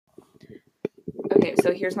Okay,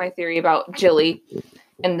 so here's my theory about Jilly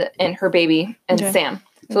and her baby and Sam.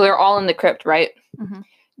 So they're all in the crypt, right? Mm-hmm.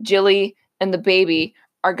 Jilly and the baby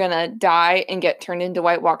are gonna die and get turned into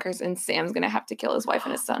White Walkers, and Sam's gonna have to kill his wife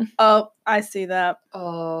and his son. Oh, I see that.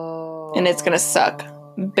 Oh. And it's gonna suck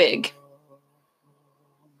big. Oh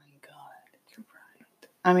my god, you're right.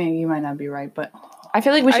 I mean, you might not be right, but I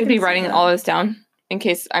feel like we I should can be see writing that. all this down in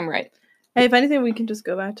case I'm right. Hey, if anything, we can just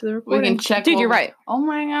go back to the we recording. can check. Dude, you're right. Oh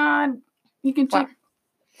my god, you can check.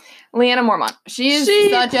 Leanna Mormont. She is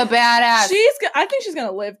such a badass. I think she's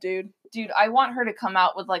gonna live, dude. Dude, I want her to come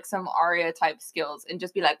out with like some Arya type skills and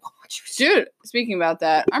just be like, Dude, speaking about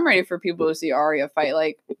that, I'm ready for people to see Arya fight.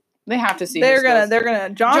 Like, they have to see. They're gonna.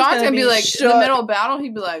 John's gonna be like shook. in the middle of battle.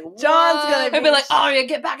 He'd be like, what? John's gonna he'll be like, Arya,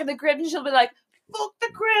 get back in the crypt, and she'll be like, fuck the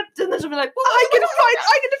crypt, and then she'll be like, I can fight.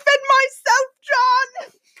 I can defend myself, John.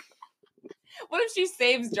 What if she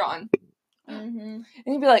saves John? Mm-hmm. And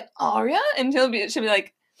he'd be like, Arya? And she'll be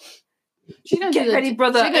like, she's gonna get do ready,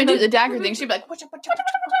 brother. She's gonna do the dagger thing. She'd be like, watch out.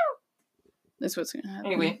 That's what's gonna happen.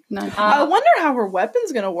 Anyway. No. I wonder how her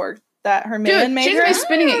weapon's gonna work. That her man Dude, made she's her. gonna be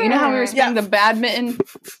spinning it. You know how we were spinning the badminton?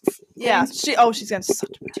 Yeah, she's gonna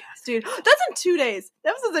such a badass, dude. That's in 2 days.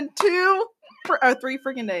 That was in 3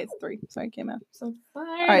 freaking days. 3. Sorry, came out. So all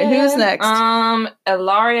right, who's next?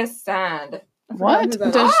 Ilaria Sand. What?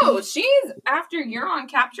 She's after Euron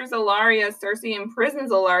captures Ilaria, Cersei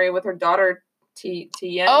imprisons Ilaria with her daughter Tien.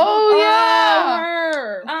 Oh yeah.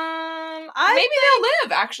 Her. Maybe they'll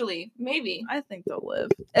live. Actually, maybe. I think they'll live.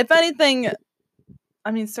 If anything,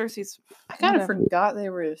 I mean Cersei's. I kind of forgot they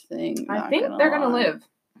were a thing. I think they're gonna live.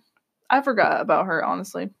 I forgot about her,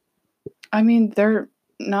 honestly. I mean, they're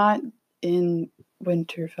not in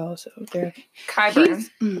Winterfell, so they're Qyburn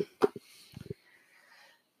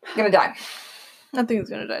gonna die. I think he's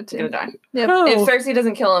gonna die too. He's gonna die. Yep. If Cersei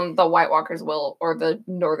doesn't kill him, the White Walkers will, or the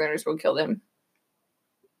Northerners will kill him.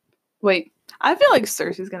 Wait. I feel like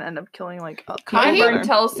Cersei's gonna end up killing like Qyburn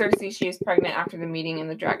tells Cersei she is pregnant after the meeting in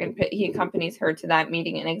the Dragon Pit. He accompanies her to that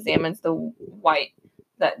meeting and examines the white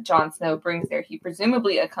that Jon Snow brings there. He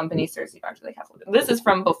presumably accompanies Cersei back to the castle. This is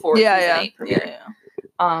from before season 8 premiered.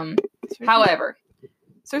 However,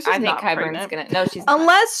 Cersei's I think not Qyburn's pregnant. gonna. No, she's not.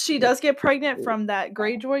 Unless she does get pregnant from that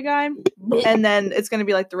Greyjoy guy, and then it's gonna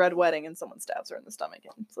be like the Red Wedding, and someone stabs her in the stomach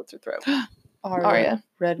and slits her throat. Arya.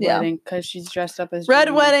 Red Wedding, because she's dressed up as Red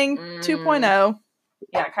Jaime. Wedding 2.0.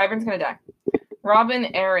 Yeah, Qyburn's gonna die. Robin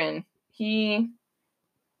Arryn. He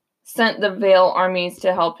sent the Vale armies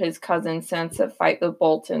to help his cousin Sansa fight the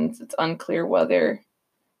Boltons. It's unclear who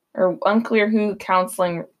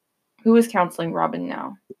is counseling Robin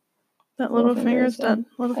now. That Littlefinger's dead.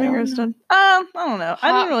 Littlefinger's dead. I don't know.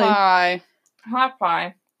 I didn't really. Pie. Hot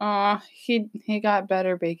pie. He got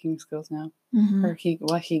better baking skills now. Mm-hmm. Or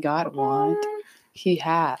he got what? He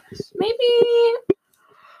has. Maybe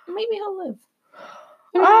he'll live.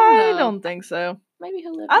 I don't think so. Maybe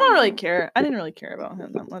he'll live. I don't really care. I didn't really care about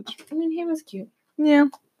him that much. I mean, he was cute. Yeah.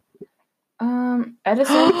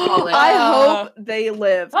 Edison College. I hope they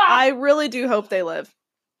live. I really do hope they live.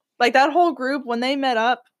 Like that whole group when they met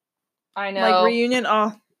up. I know. Like reunion.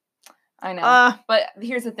 Oh, I know. But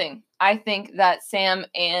here's the thing. I think that Sam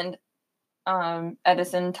and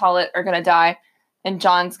Edison Tollett are gonna die, and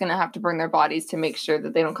John's gonna have to burn their bodies to make sure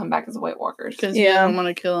that they don't come back as White Walkers. Because he doesn't want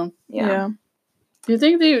to kill him. Yeah. You would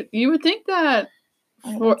think that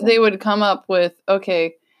they would come up with,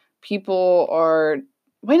 okay, people are.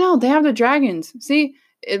 Wait, no, they have the dragons. See,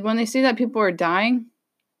 when they see that people are dying,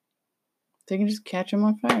 they can just catch them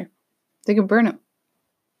on fire. They can burn them.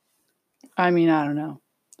 I mean, I don't know.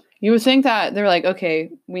 You would think that they're like,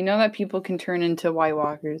 okay, we know that people can turn into White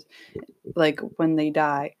Walkers, like when they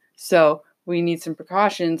die. So we need some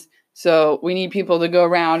precautions. So we need people to go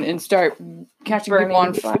around and start catching people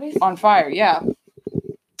on fire. Yeah.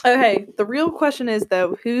 Okay, the real question is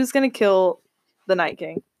though, who's gonna kill the Night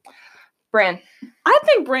King? Bran. I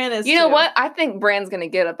think Bran is. You know what? I think Bran's gonna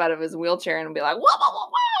get up out of his wheelchair and be like, whoa, whoa, whoa,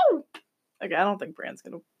 whoa. Okay, I don't think Bran's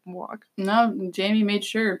gonna walk. No, Jaime made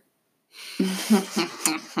sure. He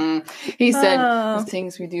said, the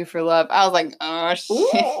things we do for love. I was like, oh, shit.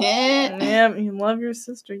 Yeah, you love your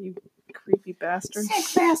sister, you creepy bastard.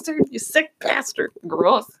 Sick bastard. You sick bastard.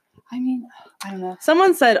 Gross. I mean, I don't know.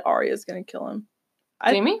 Someone said Arya's gonna kill him.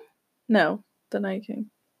 Jaime? No, the Night King.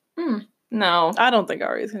 No. I don't think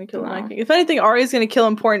Arya's gonna kill the Night King. If anything, Arya's gonna kill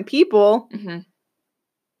important people. Mm-hmm.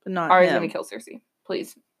 But not Arya's him. gonna kill Cersei.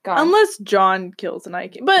 Please. God. Unless Jon kills the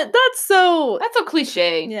Night King. But that's so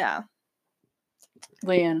cliche. Yeah.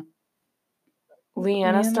 Lyanna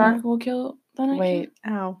Stark will kill the Night King? Wait.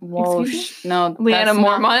 Ow. Whoa. Excuse No. Lyanna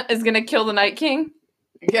Mormont is gonna kill the Night King?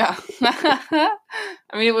 Yeah. I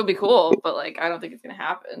mean, it would be cool, but like, I don't think it's gonna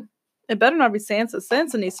happen. It better not be Sansa.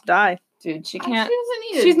 Sansa needs to die. Dude, she She can't. doesn't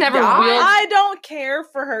need to She's never die. wielded- I don't care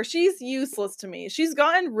for her. She's useless to me. She's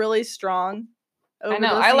gotten really strong. I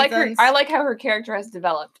know. the I like her. seasons, I like how her character has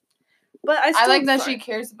developed. but I I like still- that she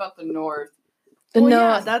cares about the North. Well,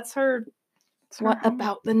 yeah, that's her. What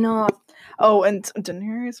about the North? Oh, and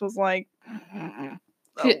Daenerys was like,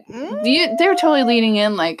 Could- They're totally leading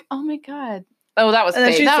in like, oh my god. Oh, that was And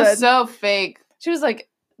then fake. she That was said- so fake. She was like,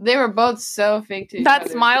 They were both so fake to each that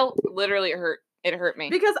other. smile literally hurt. It hurt me.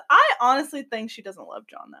 because I honestly think she doesn't love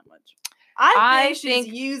Jon that much. I think she's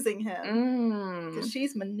think- using him because Mm.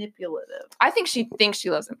 she's manipulative. I think she thinks she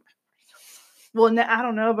loves him. Well, I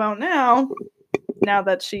don't know about now. Now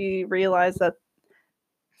that she realized that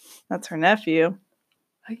that's her nephew,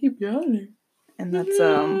 I keep yawning. and that's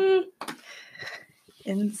and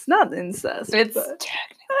it's not incest. It's but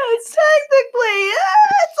it's technically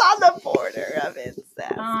it's on the border of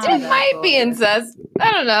incest. it might be incest.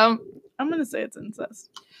 I don't know. I'm gonna say it's incest.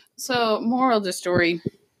 So, moral of the story: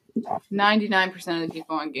 99% of the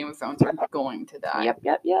people on Game of Thrones are going to die.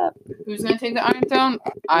 Yep. Who's going to take the Iron Throne?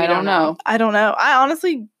 I We don't don't know. I don't know. I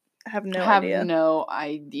honestly have no have idea. no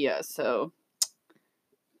idea. So,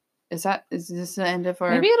 is this the end of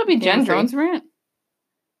our Maybe it'll be Game of Gendry. Thrones rant?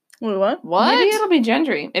 Wait, what? What? Maybe it'll be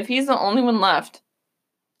Gendry if he's the only one left.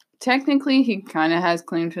 Technically, he kind of has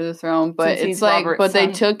claim to the throne, but Since it's he's like, Robert's but they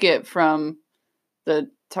son. took it from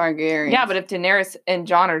the Targaryens. Yeah, but if Daenerys and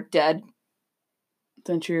Jon are dead,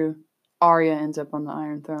 then true, Arya ends up on the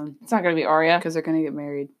Iron Throne it's not gonna be Arya. because they're gonna get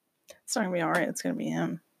married. It's not gonna be Arya. It's gonna be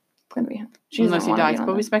him. It's gonna be him. Unless he doesn't wanna dies. be on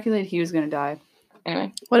But we that. speculated he was gonna die.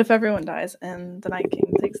 Anyway, What if everyone dies and the Night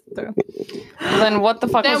King takes the throne? then what the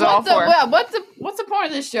fuck was it all for? What's the point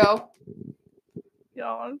of this show?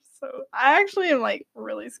 Y'all, I actually am like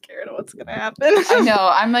really scared of what's gonna happen. I know.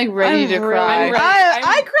 I'm like ready I'm to really- cry. really-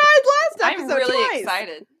 I cried last I'm episode really twice.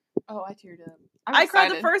 excited. Oh, I teared up. I'm I cried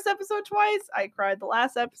the excited. first episode twice. I cried the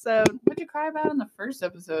last episode. What'd you cry about in the first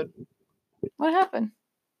episode? What happened?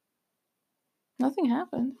 Nothing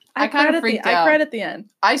happened. I kinda freaked I out. cried at the end.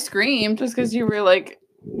 I screamed. Just because you were like,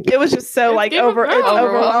 It was just so It's like Game of it's Thrones.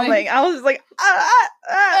 overwhelming. I was just like,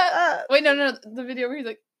 Wait, no, the video where he's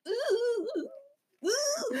like,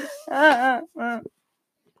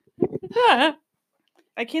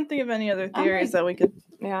 I can't think of any other theories that we could.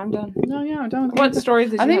 yeah, I'm done. no, yeah, don't. What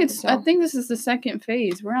stories did you I think have it's. to tell? I think this is the second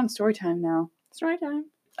phase. We're on story time now. story time.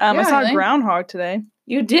 I Yeah, saw I think- groundhog today.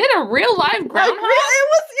 You did a real live Like, groundhog? it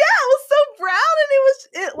was so brown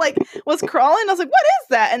and it like was crawling. I was like, what is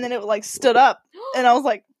that? And then it like stood up and I was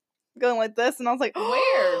like going like this and I was like,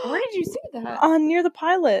 Where did you see that? near the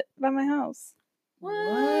pilot by my house.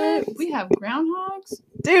 What? We have groundhogs.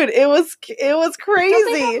 Dude, it was crazy.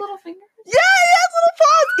 Don't they have little fingers? Yeah, he has little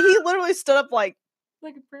paws. He literally stood up like,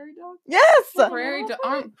 Like a prairie dog? yes.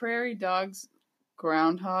 Aren't prairie dogs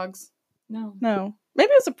groundhogs? No. No,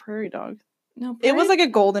 maybe it was a prairie dog. No. It was like a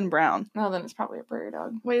golden brown. No, then it's probably a prairie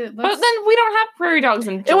dog. Wait, But then we don't have prairie dogs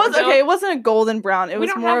in Georgia. It was okay. It wasn't a golden brown. It We was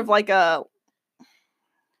don't more have- of like a.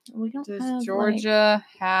 We don't does have, Georgia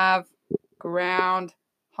have ground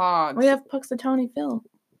hogs? We have Puxatawny Phil.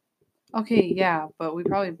 Okay, yeah, but we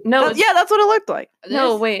probably No, Yeah, that's what it looked like.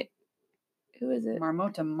 no, This- wait. Who is it?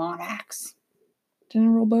 Marmota monarchs.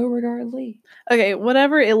 General Beauregard Lee. Okay,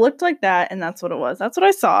 whatever. It looked like that, and that's what it was. That's what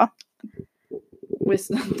I saw.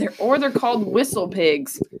 They're called whistle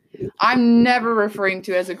pigs. I'm never referring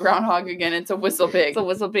to it as a groundhog again. It's a whistle pig. It's a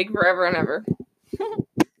whistle pig forever and ever.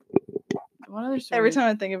 What other story? Every time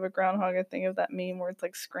I think of a groundhog, I think of that meme where it's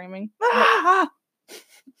like screaming. Ah!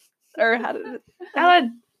 Or how did it?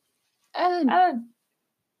 Ellen. Ellen,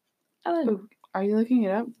 Ellen. Ooh, are you looking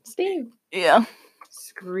it up? Steve. Yeah.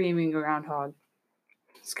 Screaming groundhog.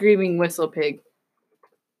 Screaming whistle pig.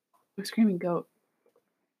 Or screaming goat.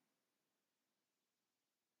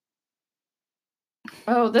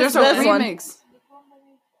 Oh, There's there's a this one. remix.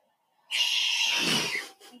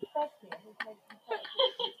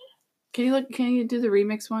 Can you do the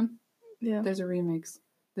remix one? Yeah. There's a remix.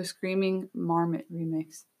 The Screaming Marmot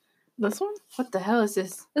remix. This one? What the hell is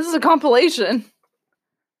this? This is a compilation.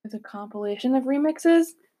 It's a compilation of remixes.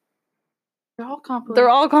 They're all compilations. They're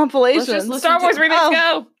all compilations. Let's just listen Star Wars to- remix,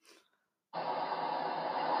 Oh. go!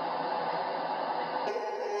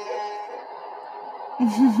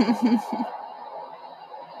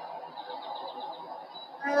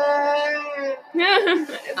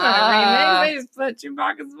 It's not a remix. They just put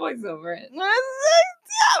Chewbacca's voice over it.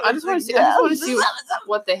 I just want to see. I just want to see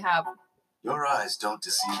what they have. Your eyes don't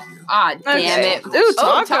deceive you. Ah, damn Okay. it! Ooh,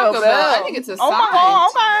 Taco Bell. I think it's a sign. Oh my god,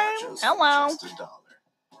 okay. Nachos for Hello. just $1.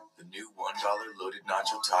 The new $1 loaded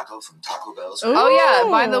nacho taco from Taco Bell's. Ooh. Oh yeah.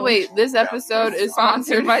 By the way, this Yeah. episode is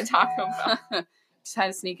Sponsored sponsored by Taco Bell. Just had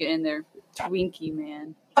to sneak it in there. Twinkie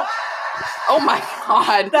man. Oh my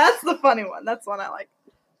god. That's the funny one. That's the one I like.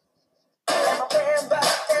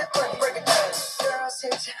 Girls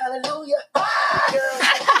hit you, hallelujah. Girls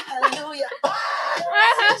hit you, hallelujah.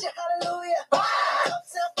 Girls hit you, hallelujah.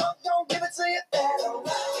 Uptown funk, don't give it to you. Better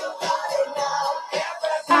rock your body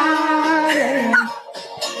now.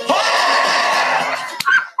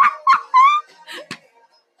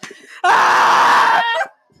 Ah!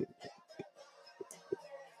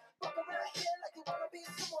 Walk around here like you wanna be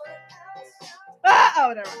someone else. Ah!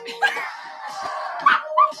 Oh, never mind.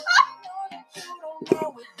 You don't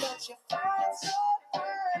know it, but you're fine, so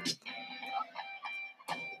fine.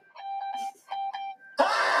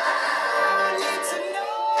 I need to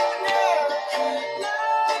know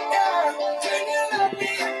now, can you love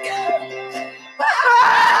me again?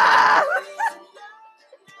 Ah!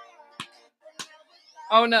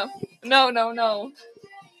 Oh no. No.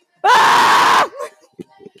 Ah!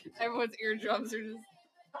 Everyone's eardrums are just.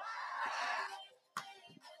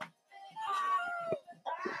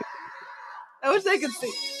 I wish they could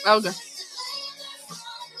see. Okay.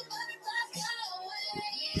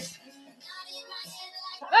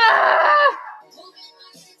 Ah!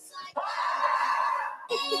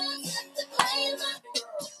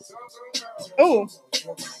 Oh.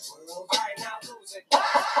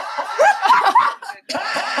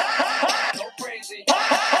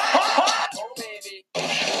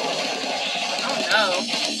 Oh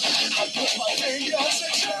no.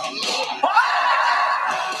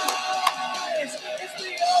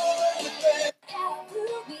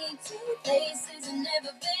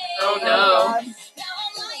 Oh no. Now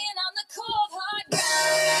I'm lying on the cold hard ground.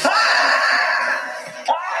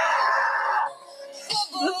 This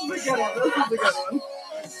is a good one. This is a good one.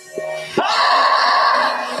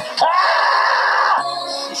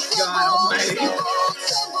 God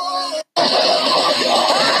almighty.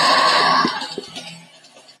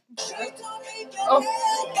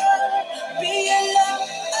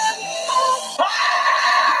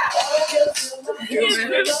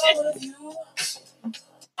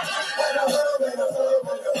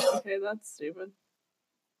 Okay, that's stupid.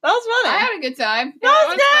 That was funny. I had a good time. That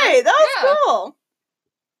was great. That was Yeah. cool.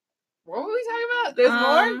 What were we talking about? There's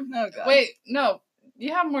Um, more? Oh, God. Wait, no.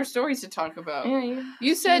 You have more stories to talk about. Yeah,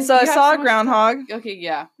 You said So you I have saw a so much- groundhog Okay,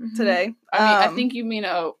 yeah. today. I mean, I think you mean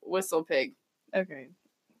a whistle pig. Okay.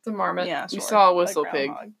 It's a marmot. Yeah, sure. You saw a whistle pig.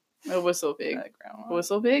 groundhog. A whistle pig. A A groundhog.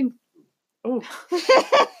 whistle pig? Oh. What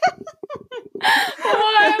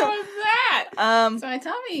was that? It's my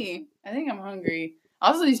tummy. I think I'm hungry.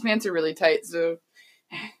 Also, these pants are really tight, so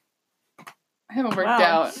I haven't worked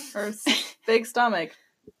Wow. out. Or big stomach.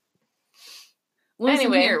 Listen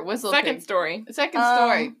Anyway, here, whistle second pig. story. Second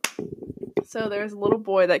story. So there's a little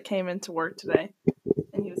boy that came into work today,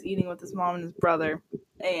 and he was eating with his mom and his brother,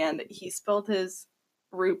 and he spilled his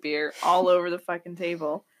root beer all over the fucking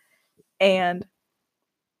table. And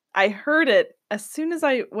I heard it as soon as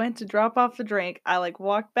I went to drop off the drink. I like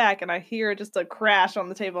walked back and I hear just a crash on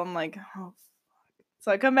the table. I'm like, oh, fuck.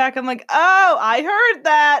 So I come back. I'm like, oh, I heard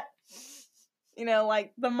that. You know,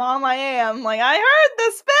 like the mom I am. Like, I heard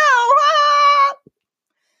the spill. Ah!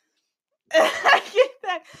 And I get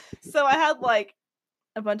back. So I had like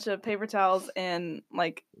a bunch of paper towels and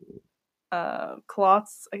like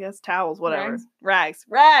cloths, I guess, towels, whatever. Rags.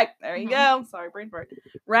 There you go. Sorry, brain fart.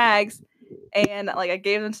 Rags. And like I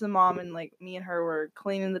gave them to the mom, and like me and her were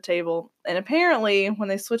cleaning the table. And apparently when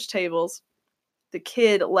they switched tables, the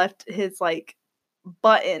kid left his like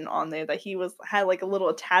button on there that he had like a little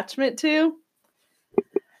attachment to.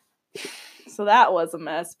 So that was a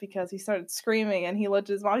mess because he started screaming and he looked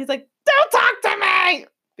at his mom. He's like, "Don't talk to me!"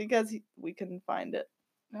 Because we couldn't find it.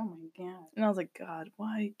 Oh my god. And I was like, God,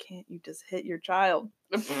 why can't you just hit your child?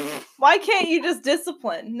 Why can't you just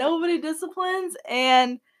discipline? Nobody disciplines.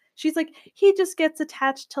 And she's like, he just gets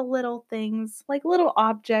attached to little things, like little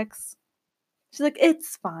objects. She's like,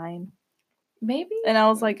 it's fine. Maybe. And I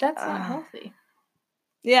was like, That's not healthy.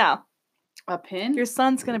 Yeah, A pin? your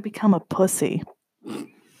son's gonna become a pussy.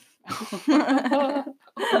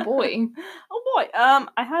 Oh boy. Oh boy.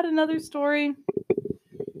 I had another story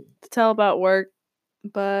to tell about work,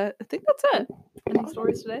 but I think that's it. Any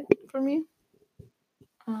stories today from you?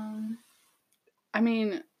 I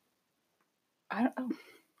mean, I don't know.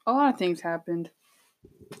 A lot of things happened.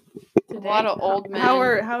 A lot of old men.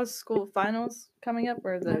 How's school finals coming up,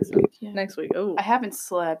 or the next week? Oh, I haven't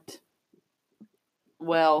slept.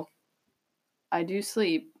 Well, I do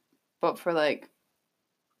sleep, but for like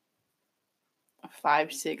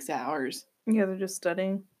 5-6 hours. you guys are just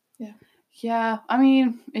studying. Yeah, I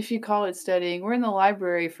mean, if you call it studying, we're in the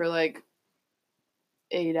library for like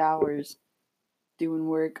 8 hours doing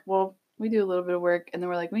work. Well, we do a little bit of work, and then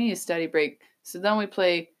we're like, we need a study break. So then we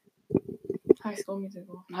play High School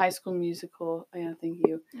Musical. High School Musical. Yeah, thank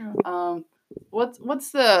you. Yeah.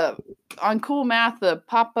 What's the on Cool Math, the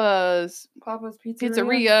Papa's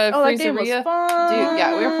Pizzeria, Oh, that game was Freezeria? fun. Dude,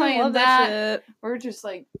 yeah, we were playing Love that. shit. We're just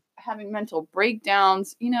like having mental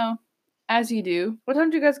breakdowns, as you do. What time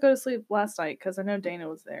did you guys go to sleep last night? Because I know Dana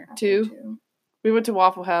was there. 2. We went to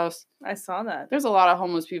Waffle House. I saw that. There's a lot of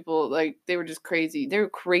homeless people. Like, they were just crazy. They were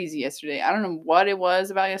crazy yesterday. I don't know what it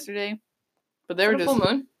was about yesterday, but they were just. Full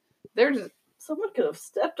moon. They were just. Someone could have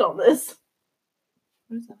stepped on this.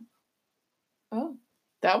 What is that? Oh,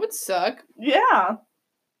 that would suck. Yeah.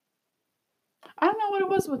 I don't know what it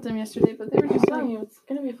was with them yesterday, but they were just like, It's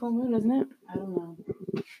gonna be a full moon, isn't it? I don't know.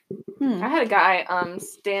 I had a guy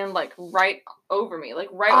stand like right over me, like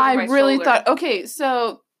right over I my really shoulder thought. Okay,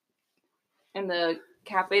 so in the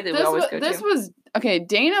cafe that we always go this to. was okay.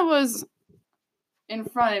 Dana was in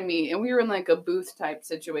front of me, and we were in like a booth type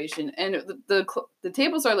situation, and the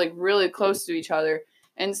tables are like really close to each other,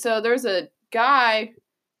 and so there's a guy,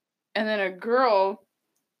 and then a girl,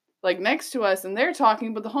 like next to us, and they're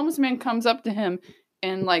talking, but the homeless man comes up to him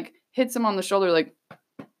and like hits him on the shoulder, like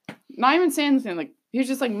not even saying anything, like he's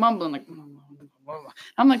just like mumbling, like.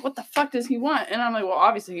 I'm like, what the fuck does he want? And I'm like, well,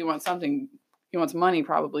 obviously he wants something. He wants money,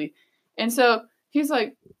 probably. And so he's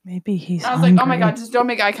like, maybe he's. I was like, oh my god, just don't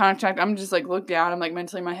make eye contact. I'm just like, look down. I'm like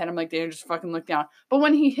mentally in my head. I'm like, Dana, just fucking look down. But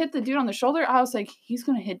when he hit the dude on the shoulder, I was like, he's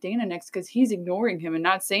gonna hit Dana next because he's ignoring him and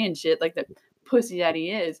not saying shit like the pussy that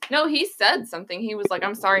he is. No, he said something. He was like,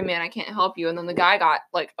 I'm sorry, man, I can't help you. And then the guy got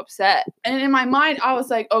like upset. And in my mind, I was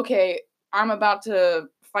like, okay, I'm about to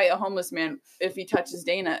fight a homeless man if he touches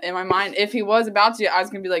Dana. In my mind, if he was about to, I was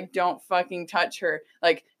gonna be like, don't fucking touch her.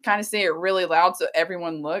 Like, kind of say it really loud so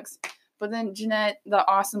everyone looks. But then Jeanette, the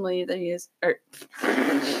awesome lady that he is, or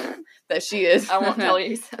that she is, I won't tell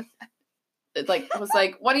you. He said that. it like was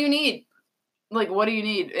like, what do you need? Like, what do you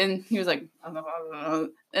need? And he was like,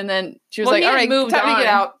 and then she was Well, like, he all had right, moved time to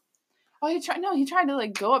get on. out. Oh, he tried to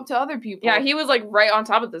like go up to other people. Yeah, he was like right on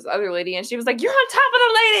top of this other lady, and she was like, "You're on top of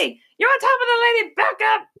the lady! You're on top of the lady! Back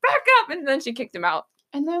up! Back up!" And then she kicked him out.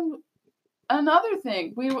 And then another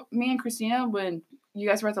thing, me and Christina, when you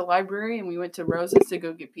guys were at the library and we went to Rose's to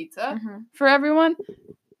go get pizza for everyone,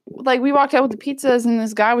 like we walked out with the pizzas and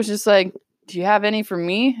this guy was just like, do you have any for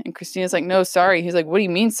me? And Christina's like, no, sorry. He's like, what do you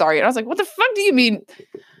mean sorry? And I was like, what the fuck do you mean?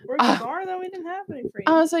 We're sorry that we didn't have any for you.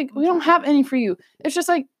 I was like, we don't have any for you. It's just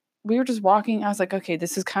like, we were just walking. I was like, okay,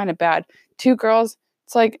 this is kind of bad. 2 girls.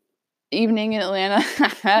 It's like evening in Atlanta.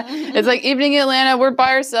 It's like evening in Atlanta. We're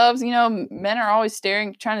by ourselves. Men are always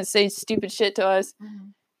staring, trying to say stupid shit to us.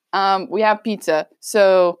 We have pizza.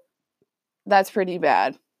 So that's pretty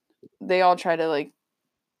bad. They all try to like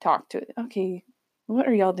talk to it. Okay, what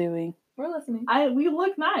are y'all doing? We're listening. We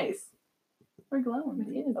look nice. We're glowing. Oh,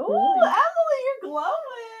 Emily, you're glowing.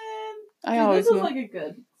 I See, always this is glow. like a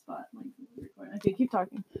good spot. Okay, keep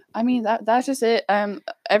talking. I mean, that's just it.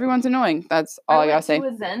 Everyone's annoying. That's all I gotta say. To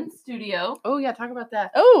a Zen studio. Oh yeah, talk about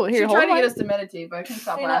that. Oh, She here, tried hold to on. get us to meditate, but I couldn't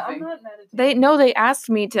stop I'm laughing. not meditating. They asked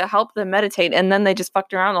me to help them meditate, and then they just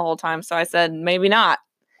fucked around the whole time. So I said maybe not.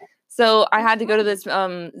 So I had to go to this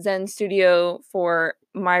Zen studio for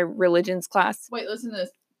my religions class. Wait, listen to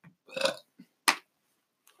this.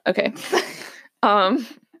 Okay.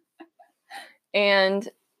 And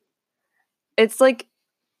it's like,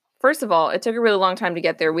 first of all, it took a really long time to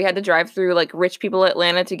get there. We had to drive through like rich people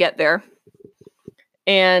Atlanta to get there.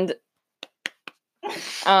 And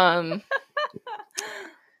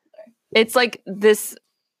it's like this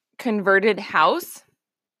converted house.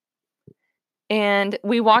 And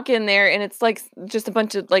we walk in there and it's like just a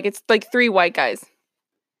bunch of like, it's like 3 white guys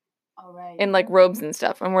All right. in like robes and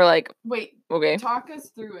stuff. And we're like, Wait, okay. talk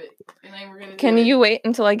us through it, and then we're gonna. Can do it. you wait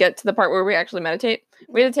until I get to the part where we actually meditate?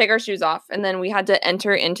 We had to take our shoes off, and then we had to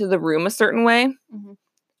enter into the room a certain way. Mhm.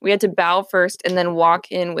 We had to bow first and then walk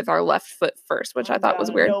in with our left foot first, which I thought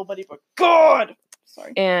was weird. Nobody but God.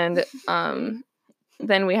 Sorry. And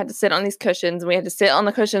then we had to sit on these cushions. We had to sit on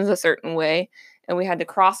the cushions a certain way, and we had to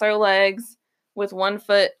cross our legs with one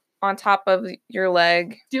foot on top of your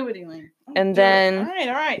leg. Do it, Elaine. And Do it. then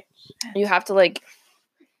All right. you have to like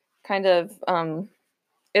kind of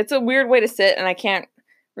it's a weird way to sit, and I can't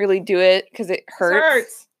really do it because it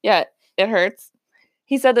hurts. Yeah, it hurts.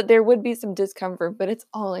 He said that there would be some discomfort, but it's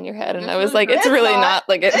all in your head. And This I was really like, it's hurts. really It's not. not.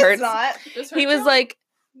 Like, it It's hurts. not. He was like,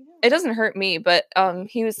 it doesn't hurt me, but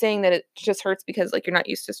he was saying that it just hurts because, like, you're not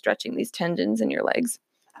used to stretching these tendons in your legs.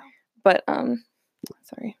 But,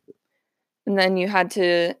 sorry. And then you had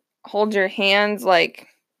to hold your hands, like,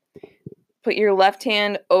 put your left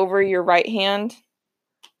hand over your right hand,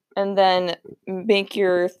 and then make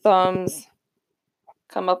your thumbs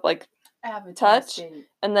come up, like, touch,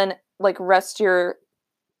 and then, like, rest your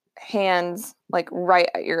hands, like, right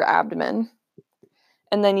at your abdomen.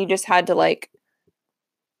 And then you just had to, like,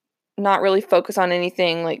 not really focus on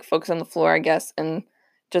anything, like, focus on the floor, I guess, and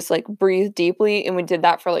just, like, breathe deeply. And we did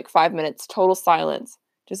that for, like, 5 minutes, total silence,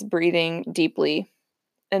 just breathing deeply.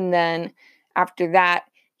 And then after that,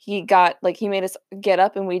 he made us get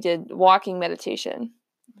up and we did walking meditation,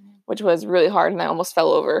 which was really hard, and I almost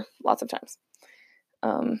fell over lots of times.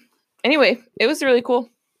 Anyway, it was really cool.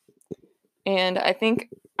 And I think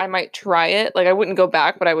I might try it. Like, I wouldn't go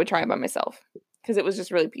back, but I would try it by myself because it was just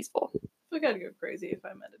really peaceful. I gotta go crazy if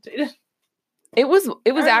I meditated. It was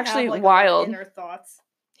actually wild. Inner thoughts.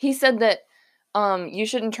 He said that you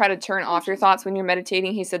shouldn't try to turn off your thoughts when you're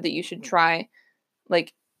meditating. He said that you should try,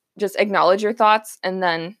 like, just acknowledge your thoughts and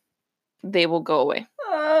then they will go away.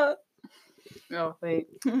 Oh, wait.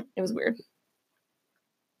 It was weird.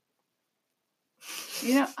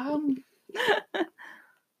 You know,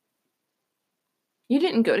 You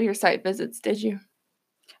didn't go to your site visits, did you?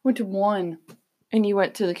 went to one. And you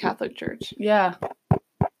went to the Catholic Church. Yeah.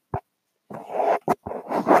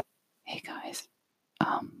 Hey guys.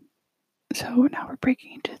 So now we're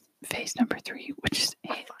breaking into phase number 3, which is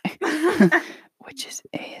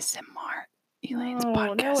ASMR. Elaine's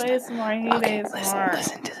podcast. No ASMR. I hate Okay, ASMR.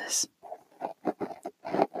 listen to this.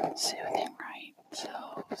 Soothing, right? So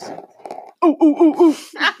soothing. Oh.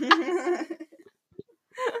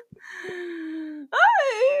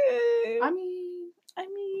 I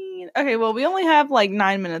mean, okay, well, we only have like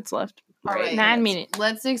 9 minutes left. All right, 9 minutes.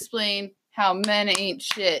 Let's explain how men ain't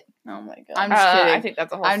shit. Oh my god. I'm just kidding. I think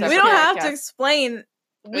that's a whole I'm just we separate don't have podcast. to explain.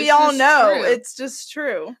 We It's all just know. true. It's just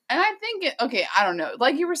true. And I think I don't know.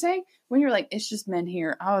 Like you were saying, when you're like, it's just men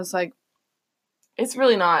here. I was like, It's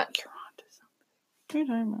really not. you're on to something. What are you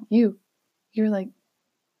talking about? You're like,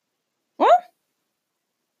 What?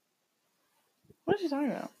 What are you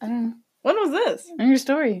talking about? I don't know. When was this? In your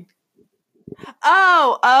story.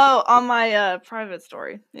 Oh, on my private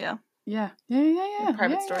story. Yeah. Yeah. Private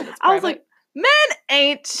yeah, story. yeah. That's I was private. like, men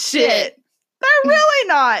ain't shit. They're really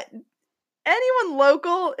not. Anyone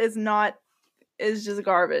local is just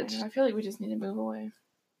garbage. I feel like we just need to move away.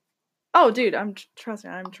 Oh, dude, trust me,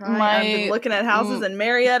 I'm trying. I've been looking at houses in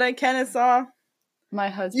Marietta, Kennesaw. My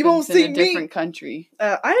husband's won't in see a me. different country.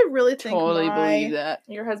 I really think Totally believe that.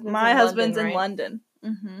 Your husband's my in husband's London, in right? London.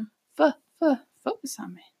 Mm-hmm. Focus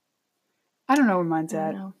on me. I don't know where mine's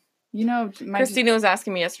at. You know, Christina was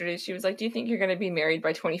asking me yesterday. She was like, "Do you think you're going to be married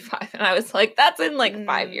by 25?" And I was like, "That's in like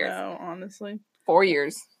 5 years, No, honestly. 4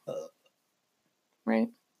 years, right?"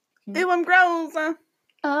 Ew, I'm gross.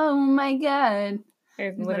 Oh my god.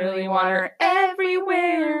 There's literally literally water water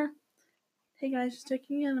everywhere. Hey guys, just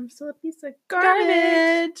checking in. I'm still a piece of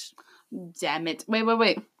garbage. Damn it.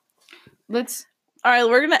 Wait. Let's. All right,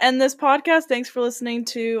 we're gonna end this podcast. Thanks for listening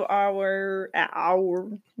to our.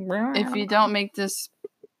 If you don't make this.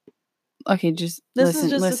 Okay, just This listen.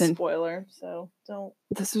 is just a listen. spoiler, so don't.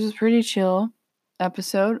 This was a pretty chill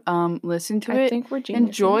episode. Listen to I it. think we're geniuses.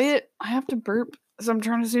 Enjoy it. I have to burp, so I'm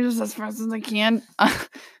trying to do this as fast as I can.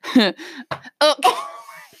 You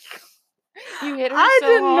hit her I so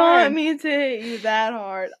did hard. not mean to hit you that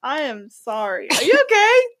hard. I am sorry. Are you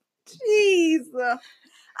okay? Jeez.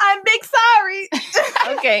 I'm big sorry.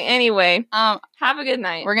 Okay. Anyway, have a good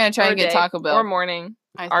night. We're gonna try Or and get day, Taco Bell. or morning.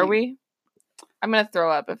 I Are think. we? I'm gonna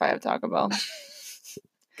throw up if I have Taco Bell.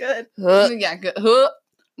 Good. Yeah, good.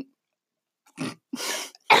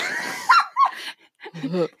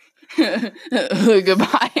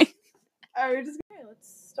 Goodbye. All right, let's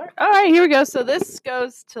start. All right, here we go. So this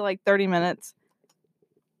goes to like 30 minutes.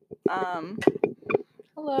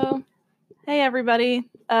 Hello. Hey everybody.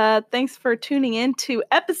 Thanks for tuning in to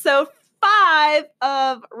episode 5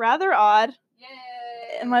 of Rather Odd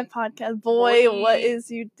in my podcast. Boy, Boy. what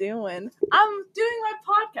is you doing? I'm doing my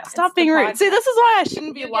podcast. Stop It's the being rude. podcast. See, this is why I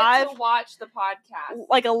shouldn't be You live. get to watch the podcast.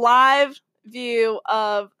 Like a live view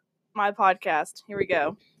of my podcast. Here we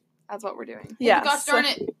go. That's what we're doing. Yeah. Gosh darn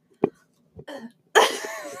it.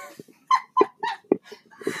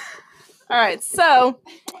 All right, so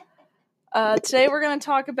today we're going to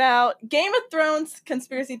talk about Game of Thrones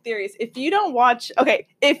conspiracy theories. If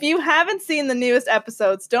you haven't seen the newest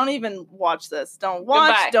episodes, don't even watch this. Don't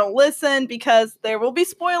watch, Goodbye. don't listen, because there will be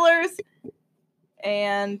spoilers.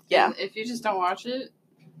 And yeah, And if you just don't watch it,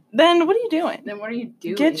 then what are you doing? then what are you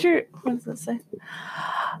doing? Get your, what does this say?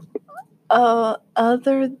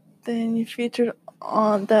 Other than you featured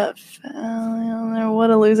on that failure.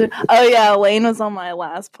 What a loser. Oh yeah, Lane was on my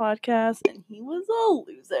last podcast and he was a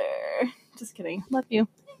loser. Just kidding. Love you.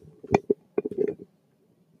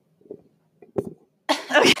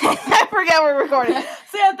 Okay, I forget we're recording.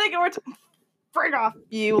 See, I'm thinking we're break off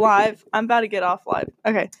you live. I'm about to get off live.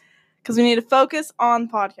 Okay, because we need to focus on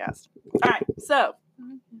podcast. All right, so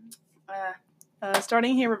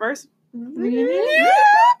starting here, reverse.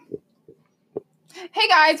 Hey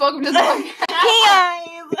guys, welcome to the podcast. Hey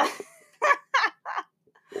guys.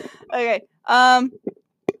 Okay.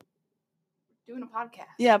 Doing a podcast.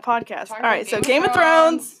 Yeah, podcast. Talking All right, about so Game of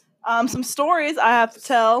Thrones. Some stories I have to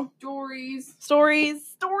tell. Stories.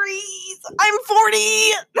 I'm 40.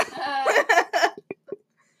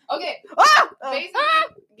 Okay. Ah! Basically,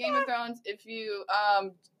 Game of Thrones. If you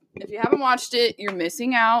haven't watched it, you're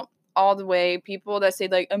missing out all the way. People that say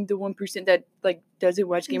like I'm the 1% that like doesn't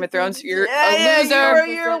watch Game of Thrones, you're a loser.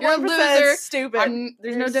 You're a 1% loser. Stupid.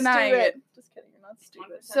 There's You're no denying stupid. it. Just kidding. You're not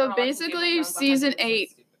stupid. So basically, season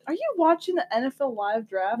 8. Are you watching the NFL live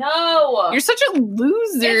draft? No. You're such a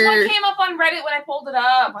loser. It's what came up on Reddit when I pulled it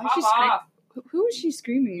up. Why is Pop she screaming? off. Who is she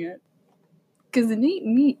screaming at? Because it ain't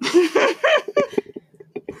me.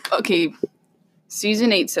 Okay,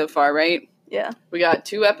 season 8 so far, right? Yeah. We got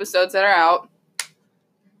 2 episodes that are out.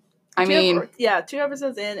 I mean, 2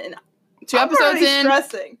 episodes in, and 2 I'm episodes already in,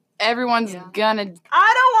 stressing. everyone's Yeah. gonna. I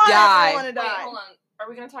don't want Die. everyone to Wait, die. hold on. Are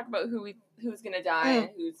we gonna talk about who's gonna die and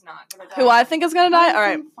who's not gonna die? Who I think is gonna die? All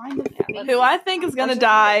right. Let's Who see. I think is gonna Let's just look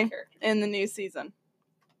at die the characters. in the new season.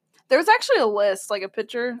 There's actually a list, like a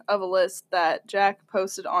picture of a list that Jack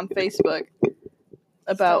posted on Facebook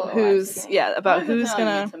about Still alive who's today. about who's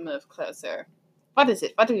gonna. to move closer. What is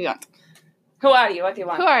it? What do you want? Who are you? What do you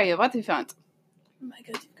want? Who are you? What do you want? Oh my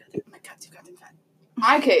god, you've got them fat.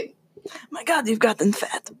 Okay. My god, you've got them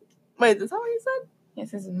fat. Wait, is that what you said?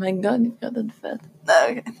 Yes, this is my god. You've got them fat.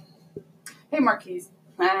 Okay. Hey, Marquise.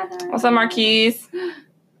 What's up, Marquise?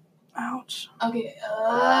 Ouch. Okay.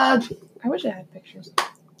 I wish I had pictures.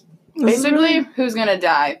 This is Basically, really- who's gonna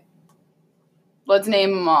die? Let's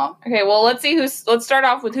name them all. Okay, well, let's start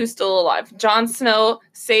off with who's still alive. Jon Snow,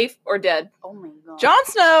 safe or dead? Oh my god. Jon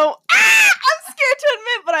Snow. I'm scared to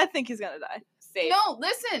admit, but I think he's gonna die. Safe. No,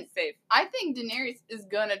 listen. Safe. I think Daenerys is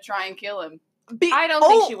gonna try and kill him. I don't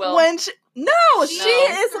think she will. No, She she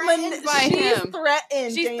is is threatened by she's him.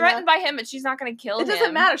 threatened. She's Dana. threatened by him, and she's not gonna kill It him.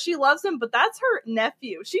 doesn't matter. She loves him, but that's her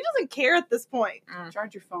nephew. She doesn't care at this point.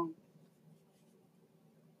 Charge your phone.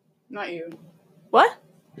 Not you. What?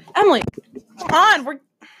 Emily, come on. We're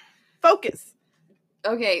focus.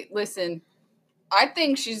 Okay, listen. I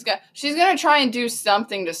think she's gonna try and do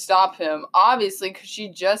something to stop him. Obviously, because she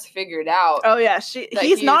just figured out. Oh yeah, that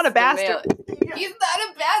he's he not is a the bastard. male- He's not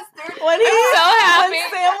a bastard. When he I'm so happy. when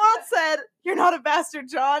Samwell said, "You're not a bastard,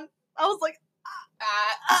 John," I was like,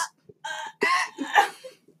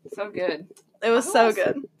 So good. it was Who so else?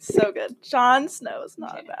 good, so good. Jon Snow is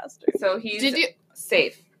not Okay. a bastard. So he's Did you?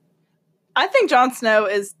 safe. I think Jon Snow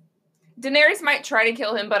is. Daenerys might try to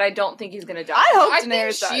kill him, but I don't think he's gonna die. I hope I think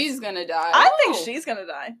Daenerys dies. she's gonna die. I think Oh. she's gonna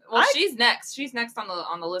die. Well, I, she's next. She's next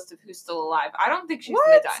on the list of who's still alive. I don't think she's what?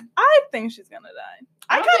 gonna die. I think she's gonna die.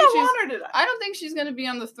 I don't kind think of she's- want her to die. I don't think she's gonna be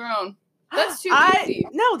on the throne. That's too I- easy.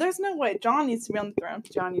 No, there's no way. John needs to be on the throne.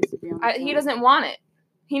 John needs to be on the throne. He doesn't want it.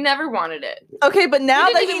 He never wanted it. Okay, but now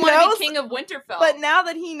he that didn't he even want knows, to be king of Winterfell. but now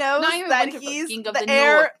that he knows Not even that Winterfell, he's king of the the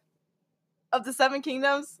heir North. of the Seven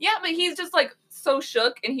Kingdoms. yeah, but he's just like so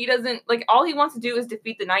shook, and he doesn't like. All he wants to do is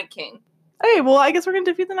defeat the Night King. Hey, well, I guess we're gonna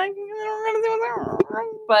defeat the Night King, and then we're gonna see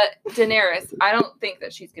what's But Daenerys, I don't think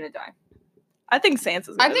that she's gonna die. I think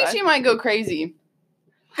Sansa's. I Gonna think die. she might go crazy.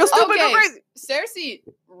 go stupid, Okay. go crazy. Cersei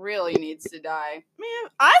really needs to die.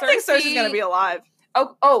 Man, I think Cersei- Cersei's gonna be alive.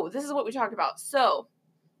 Oh, this is what we talked about. So,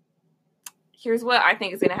 here's what I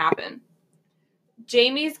think is gonna happen.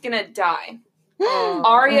 Jaime's gonna die.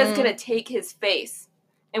 Arya's Mhm. gonna take his face,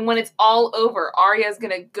 and when it's all over, Arya's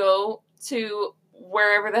gonna go to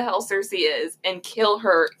wherever the hell Cersei is and kill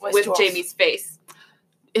her with Westeros. Jaime's face.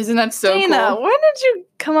 Isn't that so Dana, cool? when did you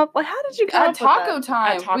come up? Like, how did you come At up taco with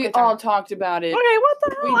time, At taco we time. all talked about it. that? Okay, what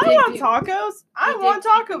the hell? We I did want do- tacos. I We want did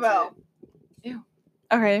Taco keep Bell. Ew.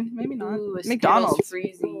 Okay, maybe not. Ooh, a Skittles McDonald's.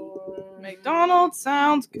 Freezy. McDonald's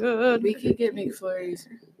sounds good. We could get McFlurries.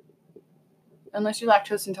 Unless you're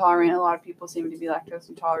lactose intolerant, a lot of people seem to be lactose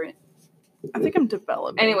intolerant. I think I'm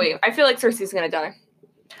developing. Anyway, I feel like Cersei's gonna die.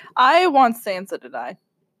 I want Sansa to die.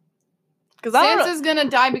 Because I don't, Sansa's gonna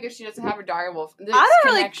die because she doesn't have her direwolf. There's I don't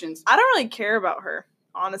really- connections. I don't really care about her.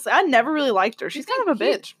 Honestly, I never really liked her. She's kind of a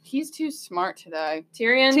bitch. He's too smart to die.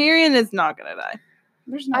 Tyrion. Tyrion is not gonna die.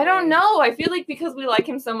 There's no I don't way. know. I feel like because we like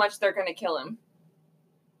him so much, they're gonna kill him.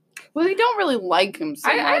 Well, they don't really like him so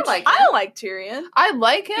I much. like I like Tyrion. I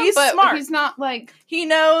like him, He's but smart. he's not like. He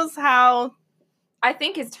knows how. I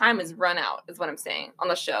think his time is run out, is what I'm saying, on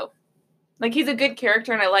the show. Like, he's a good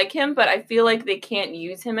character and I like him, but I feel like they can't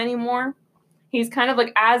use him anymore. He's kind of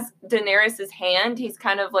like, as Daenerys' hand, he's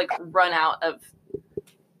kind of like run out of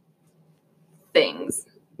things.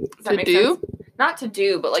 Does that To make do? sense? Not to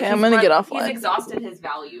do, but like Okay, I'm gonna get He's offline. exhausted his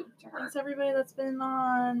value to her. Thanks everybody that's been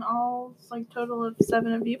on. All like total of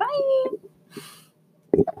 7 of you.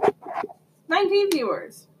 Bye. 19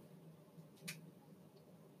 viewers.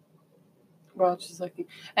 Well, she's looking.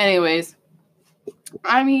 Anyways,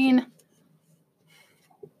 I mean,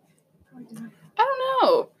 I don't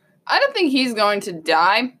know. I don't think he's going to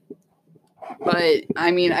die. But,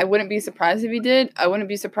 I mean, I wouldn't be surprised if he did. I wouldn't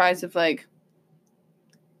be surprised if, like,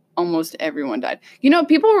 almost everyone died. You know,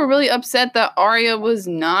 people were really upset that Arya was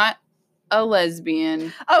not a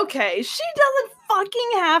lesbian. Okay, she doesn't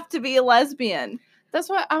fucking have to be a lesbian. That's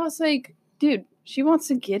why I was like, dude, she wants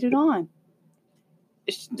to get it on.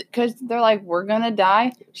 Because they're like, we're going to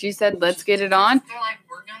die. She said, let's get it on. They're like,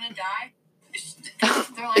 we're gonna die.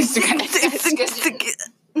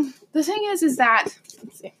 The thing is that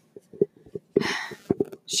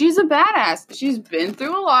she's a badass. She's been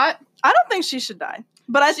through a lot. I don't think she should die.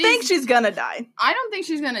 But I think She's- she's gonna die. I don't think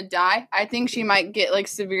she's gonna die. I think she might get like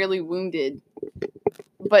severely wounded,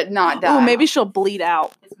 but not die. Oh, maybe she'll bleed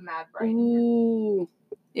out. It's mad bright. Ooh,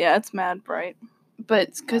 Yeah, it's mad bright. but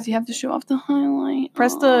it's because you have to show off the highlight.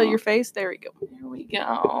 Press your face. There we go. There we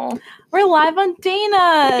go. We're live on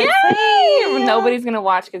Dana. Yay! Nobody's gonna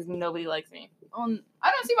watch because nobody likes me. I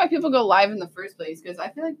don't see why people go live in the first place because I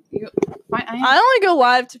feel like I only go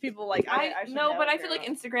live to people like I should No, know but I if feel they're like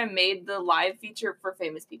on. Instagram made the live feature for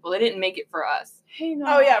famous people. They didn't make it for us. Hey guys.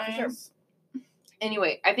 Oh, yeah, for sure.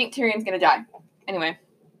 Anyway, I think Tyrion's gonna die. Anyway,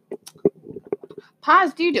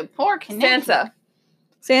 Pause due to poor connection. Sansa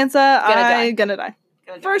Sansa, die. gonna die.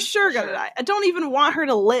 gonna die. For sure gonna die. I don't even want her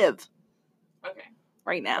to live Okay.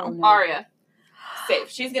 right now. Oh, no. Arya, safe.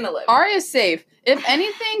 She's gonna live. Arya's safe. If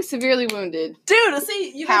anything, severely wounded. Dude,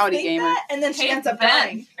 see, you guys Howdy, think gamer. that, and then she Hey, ends up Ben.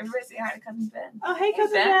 dying. Everybody say hi to cousin Ben. Oh, hey,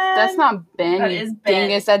 cousin Ben. Ben. That's not Ben. That you is Ben.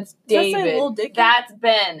 dingus. That's Does that say David. Lil Dicky? That's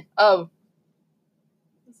Ben. Oh,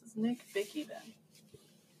 This is Nick Vicky Ben.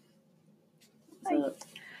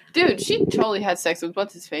 dude, she totally had sex with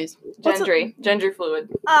what's his face. What's Gender fluid.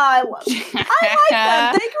 I love them. I like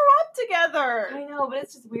them. They grew up together. I know, but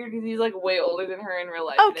it's just weird because he's like way older than her in real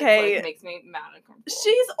life. Okay. And it's, like, makes me mad and uncomfortable.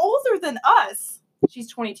 She's older than us. She's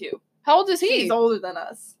 22. How old is he? She's older than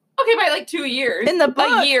us. Okay, by like 2 years. In the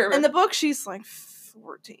book, A year. in the book, she's like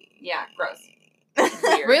 14. Yeah, gross.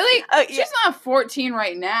 Weird. Really? Yeah. She's not 14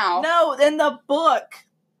 right now. No, in the book,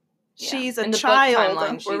 Yeah, she's in a the book child.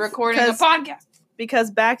 timeline, We're she's- recording a 'cause- podcast.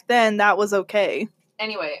 Because back then, that was okay.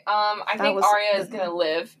 Anyway, I That think was- Arya is gonna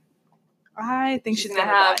live. I think she's gonna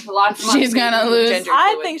gonna have die. lots of She's gonna lose. Gender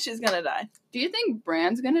I fluid. think she's gonna die. Do you think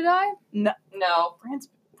Bran's gonna die? No.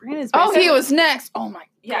 Bran is Oh, basically- he was next. Oh my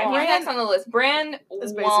Yeah, god. he's next on the list. Bran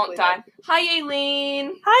Is won't basically die. Hi,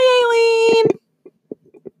 Aileen. Hi, Aileen.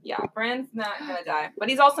 Yeah, Bran's not gonna die, but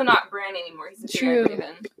he's also not Bran anymore. He's a True.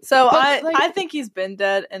 Raven. So But, like- I think he's been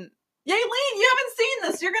dead. And Aileen, you haven't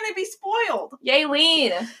seen this. You're gonna be spoiled.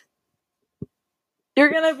 Aileen.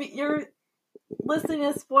 You're listening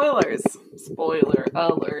to spoilers. Spoiler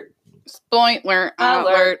alert. Spoiler Alert.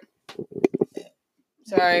 alert.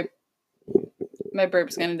 Sorry. My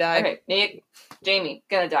burp's gonna die. Okay, Nick, Jamie,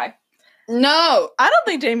 gonna die. No! I don't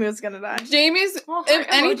think Jamie was gonna die. Jamie's, Well, if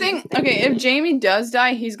I told you. anything, okay, if Jamie does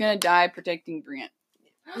die, he's gonna die protecting Bran.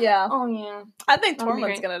 Yeah, Oh yeah. I think That'd be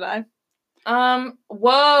Tormund's great. gonna die.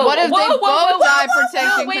 Whoa. What if whoa, they whoa, both whoa, die whoa,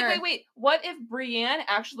 protecting wait, her? wait. What if Brienne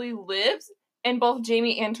actually lives and both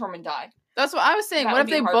Jamie and Tormund die? That's what I was saying. That What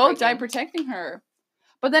would if they be both die heartbreaking. protecting her?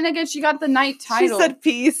 But then again, she got the knight title. She said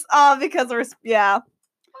peace. Because we're yeah.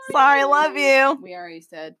 Sorry, love you. We already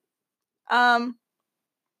said.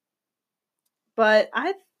 But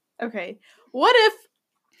okay. What if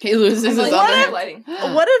He loses his I'm like, what other. if- lighting.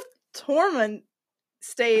 what if Tormund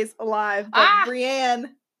stays alive, but Ah!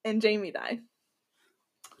 Brienne and Jamie die?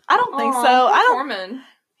 I don't think Aw, so. poor I don't. Tormund.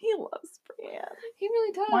 He loves Brienne. He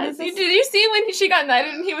really does. Why is this- Did you see when she got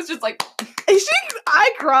knighted and he was just like,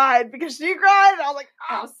 I cried because she cried, and I was like,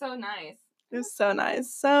 that oh, was so nice. it was so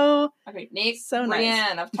nice. So Okay, Nick, So nice.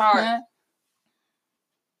 Brienne of Tart.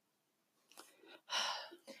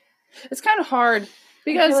 It's kind of hard I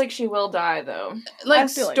because, feel like she will die though. like, I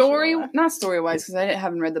feel like she story, will. not story wise, because I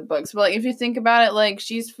haven't read the books, but like, if you think about it, like,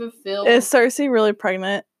 she's fulfilled. is Cersei really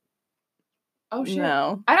pregnant? Oh shit!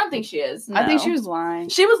 No, I don't think she is. I think No. she was lying.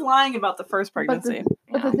 she was lying about the first But pregnancy.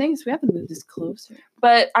 But the thing is, we have to move this closer.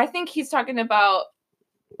 But I think he's talking about.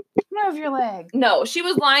 Move your leg. No, she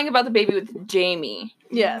was lying about the baby with Jamie.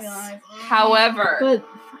 Yes. However, But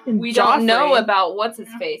we don't know about what's his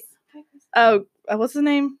face. Oh, what's his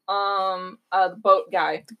name? The boat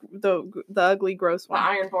guy, The ugly, gross the one.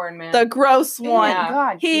 Ironborn man, The gross one. Yeah.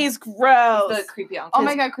 God. He's gross. the creepy uncle. Oh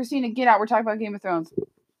my God, Christina, get out. We're talking about Game of Thrones.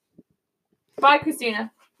 Bye,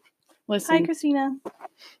 Christina. Listen. Hi, Christina.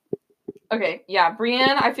 Okay, yeah,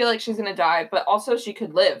 Brienne. I feel like she's gonna die, but also she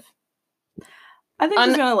could live. I think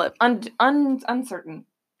she's gonna live. Uncertain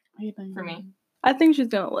for me. I think she's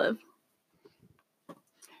gonna live.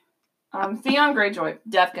 Theon Greyjoy,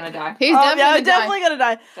 definitely gonna die. He's definitely gonna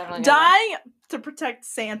die. Definitely gonna Die to protect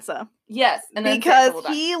Sansa Yes, and then Sansa because will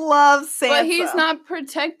die. he loves Sansa. But he's not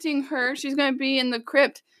protecting her. She's going to be in the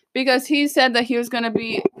crypt because he said that he was going to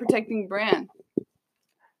be protecting Bran.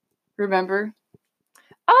 Remember?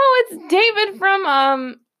 Oh, it's David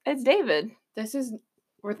from It's David.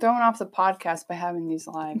 We're throwing off the podcast by having these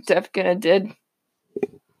lives. Def gonna did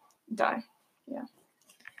die. Yeah.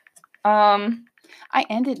 I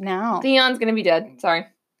end it now. Theon's gonna be dead. Sorry.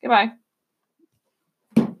 Goodbye.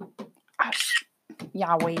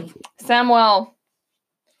 Yahweh. Samuel.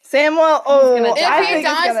 Oh, gonna die. If he think he's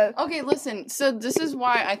dies, gonna- okay, listen. So this is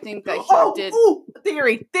why I think that he did.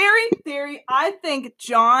 Theory. I think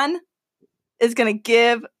Jon is gonna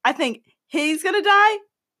give. I think he's gonna die.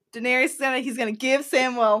 Daenerys he's gonna give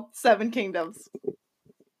Samuel 7 kingdoms,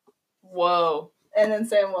 Whoa. and then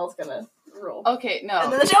Samuel's gonna rule. Okay, And no.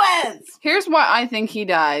 then the show ends. Here's why I think he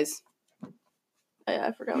dies. Yeah,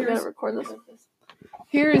 I forgot. We gotta record this.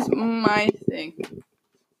 Here's my thing.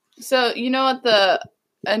 So you know at the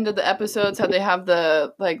end of the episodes how they have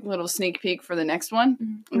the like little sneak peek for the next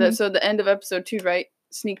one. So the end of episode 2, right?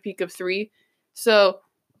 Sneak peek of 3. So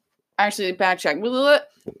actually backtrack.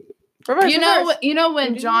 Reverse. You know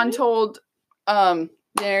when Jon told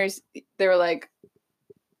Daenerys, they were like,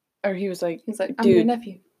 or he was like, I'm your dude,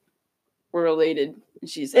 nephew. we're related. And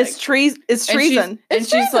she's like, It's treason. It's treason. and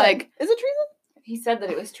she's like, is it treason? He said that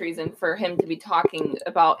it was treason for him to be talking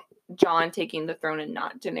about Jon taking the throne and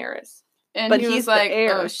not Daenerys. and But he he's was the like,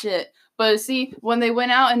 heir. oh shit. But see, when they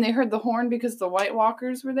went out and they heard the horn because the White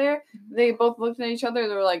Walkers were there, they both looked at each other.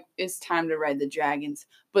 They were like, it's time to ride the dragons.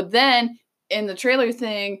 But then in the trailer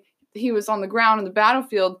thing, he was on the ground in the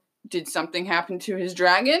battlefield. Did something happen to his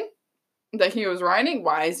dragon that he was riding?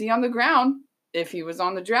 Why is he on the ground if he was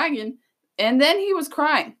on the dragon? And then he was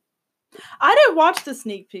crying. I didn't watch the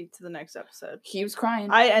sneak peek to the next episode. He was crying.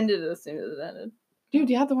 I ended it as soon as it ended. Dude,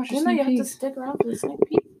 you have to watch the You sneak have to peek. stick around for the sneak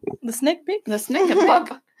peek. The sneak peek. The sneak peek.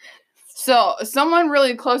 So someone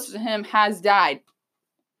really close to him has died.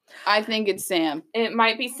 I think it's Sam. It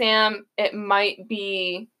might be Sam. It might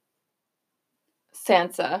be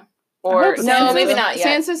Sansa. Or hope no, Sansa's- maybe not yet.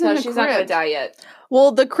 Sansa's in no, the she's not gonna crypt. die yet.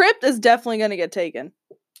 Well, the crypt is definitely gonna get taken,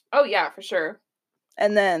 Oh yeah, for sure.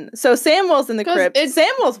 and then so Samuel's in the 'Cause crypt. it's-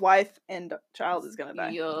 Samuel's wife and child is gonna die.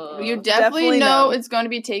 You definitely definitely know know. it's going to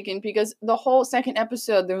be taken because the whole second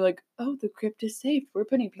episode, they're like, "Oh, the crypt is safe. We're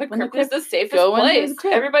putting The people in the crypt is crypt." the safest Go into the place.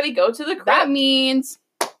 crypt. Everybody go to the crypt. That means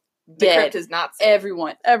the dead. crypt is not safe.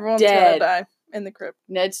 Everyone. Everyone's Dead. gonna die in the crypt.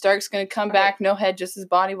 Ned Stark's going to come Right. back, no head, just his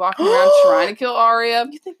body, walking around trying to kill Arya.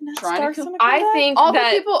 You think Ned Trying to Stark's kill- gonna come I back? think All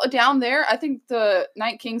that the people down there, I think the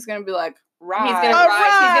Night King's going to be like, "Right." he's gonna All rise.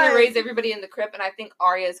 He's right. gonna raise everybody in the crypt, and I think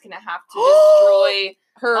Arya's gonna have to destroy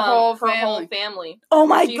her whole family. family. Oh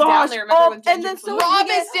my She's down gosh! there, remember, with and Ginger then so Flea? Rob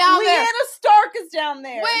is down there. Lyanna Stark is down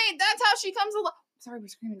there. Wait, that's how she comes alive. Sorry, we're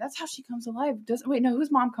screaming. That's how she comes alive. Wait, no,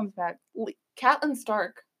 whose mom comes back? Catelyn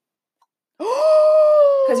Stark. Because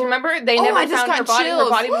Because remember, they Oh, never I just found her got body. chills. Her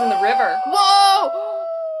body was in the river. Whoa!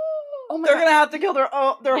 Oh my they're God. gonna have to kill their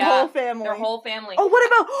Yeah, whole family. Their whole family. Oh, what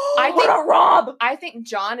about? I what think- about Rob? I think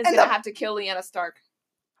Jon is And gonna the- have to kill Lyanna Stark.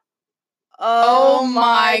 Oh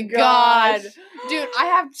my God. Dude, I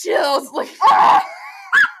have chills. Like,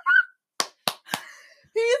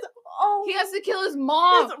 he has to kill his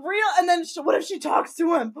mom. It's real. And then what if she talks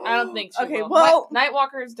to him? I don't think she Okay, will. well,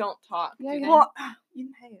 Nightwalkers don't talk. Yeah, do yeah. they? well,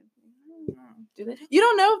 Do they? you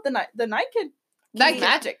don't know if the night kid. That He's kid,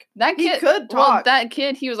 magic. that He kid could Well, talk. that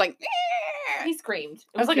kid, he was like, He screamed.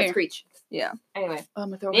 It was like Okay. a screech. Yeah. Anyway, oh,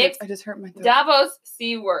 my throat Next, hurts. I just hurt my throat. Davos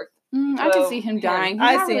Seaworth. I can Whoa, see him him. dying. He's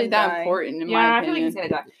I not see really him that dying. important in Yeah, my I feel like opinion. he's gonna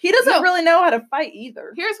die. He doesn't No. really know how to fight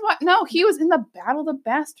either. Here's what. No, he was in the Battle of the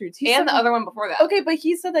Bastards. He And said the other one before that. Okay, but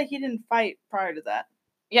he said that he didn't fight prior to that.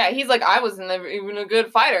 Yeah, he's like, I was never even a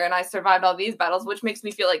good fighter, and I survived all these battles, which makes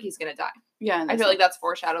me feel like he's gonna die. Yeah, I feel like that's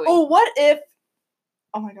foreshadowing. Oh, what if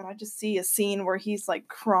oh my god, I just see a scene where he's like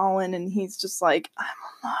crawling and he's just like, I'm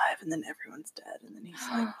alive, and then everyone's dead, and then he's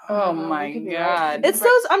like, Oh no, my you could be god. right. it's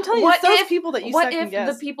those. I'm telling you, What it's those if- people that you What second if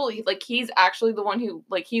guess. the people like he's actually the one who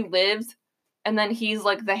like he lives, and then he's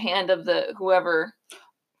like the hand of the whoever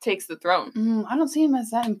takes the throne? I don't see him as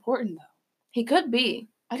that important though. He could be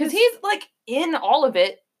I because just- he's like in all of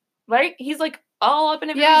it, right? He's like all up in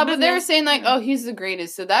everybody's Yeah, but they were business. saying like, oh, he's the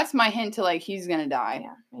greatest, so that's my hint to like he's gonna die.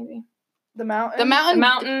 Yeah, maybe the mountain. The mountain. the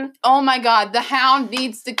mountain. Oh my god, the hound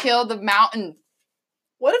needs to kill the mountain,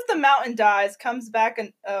 What if the mountain dies, comes back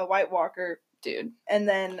a White Walker, Dude, and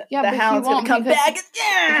then Yeah, the but he hound's gonna won't come because back?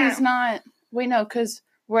 And, he's not. Wait, no, because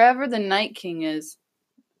wherever the Night King is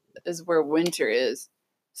where Winter is.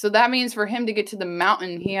 So that means for him to get to the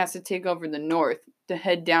mountain, he has to take over the north to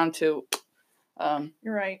head down to.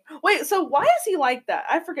 You're right. Wait, so why is he like that?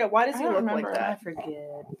 I forget. Why does I he don't look remember. like I that?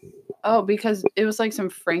 forget. Oh, because it was like some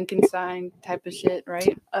Frankenstein type of shit,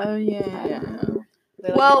 right? Oh They,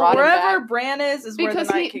 like, Well, brought him wherever back. Bran is where the because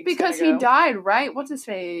Night King's because gonna he go. died, right? What's his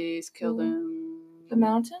face killed Who? him? the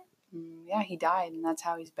mountain. Yeah, he died, and that's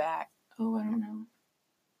how he's back. Oh, I don't know.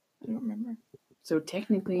 I don't remember. So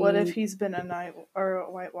technically, What if he's been a Night or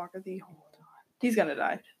a White Walker the whole time? He's gonna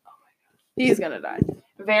die. Oh my god. He's gonna die.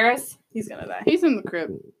 Varys? He's gonna die. he's in the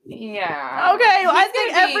crypt? Yeah. Okay, well, I He's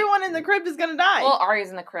think gonna be- everyone in the crypt is gonna die. Well, Arya's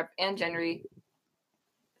in the crypt and Gendry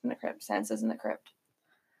in the crypt. Sansa's in the crypt.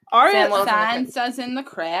 Arya, Sam Wilson- in the Sansa's in the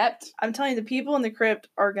crypt. I'm telling you, the people in the crypt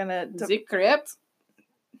are gonna. The crypt.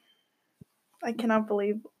 I cannot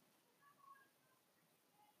believe.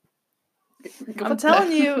 I'm What telling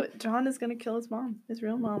the- you, John is gonna kill his mom, his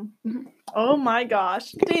real mom. Mhm. Oh my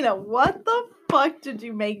gosh, Dina, what the fuck did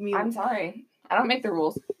you make me? I'm sorry. I don't make the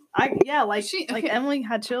rules. Like Okay. Emily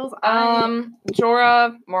had chills.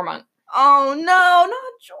 Jorah Mormont. Oh no, not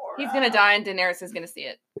Jorah. He's gonna die and Daenerys is gonna see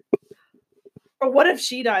it. Or what if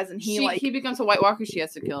she dies and he he becomes a White Walker. She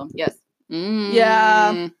has to kill him. Yes.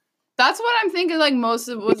 Yeah. That's what I'm thinking. Like most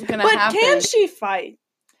of what's gonna But happen. can she fight?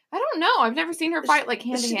 I don't know. I've never seen her fight like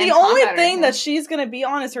hand to hand. The only thing that she's gonna be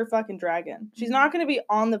on is her fucking dragon. She's not gonna be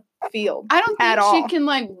on the field. I don't at think all. she can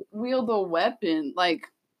like wield a weapon. Like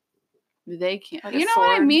they can't. Like a You know what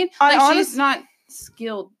I sword? mean? I Like honest- she's not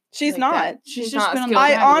skilled. She's like not. that. She's She's just not been on skilled. the I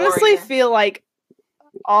She's not honestly warrior. feel like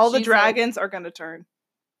all the She's dragons are gonna turn.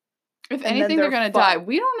 If and then anything, they're they're gonna fucked. die.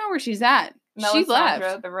 We don't know where she's at. She Melisandre,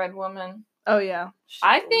 left. the red woman. Oh yeah.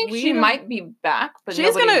 I think We she don't- might be back, but She's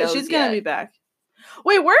nobody gonna knows she's gonna yet. be back.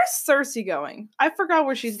 Wait, where's Cersei going? I forgot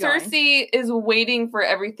where she's going. Cersei is waiting for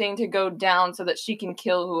everything to go down so that she can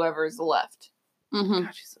kill whoever's left. Mm-hmm.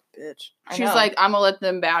 God, she's a bitch. I She's know. like, I'm gonna let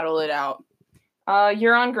them battle it out.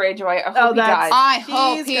 Euron Greyjoy. I hope Oh, he that's- dies. I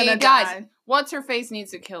hope He's he gonna dies. die. What's her face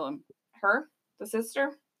needs to kill him. Her, the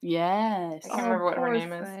sister. Yes. I can't remember what her poor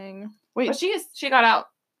name is. thing. Wait, But she got out.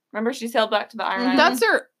 Remember, she sailed back to the Iron Mhm. Island. that's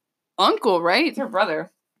her uncle, right? It's her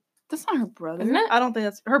brother, That's not her brother. isn't it? I don't think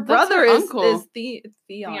that's her That's brother her is uncle. is Theon.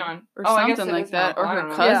 Theon. Or Oh, I guess something it like is that. her Or uncle. I her don't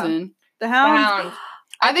know. cousin. The The Hound. Hound.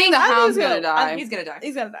 I think the I think hound's he's gonna die. He's gonna die.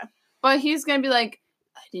 He's gonna die. But he's gonna be like,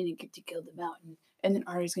 I didn't get to kill the mountain. And then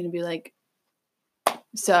Arya's gonna be like,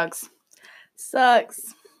 sucks.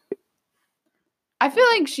 Sucks. I feel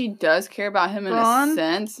like she does care about him in Bronn? a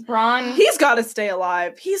sense. Bronn. He's got to stay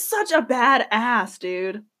alive. He's such a badass,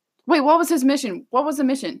 dude. Wait, what was his mission? What was the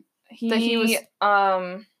mission? He, that he was-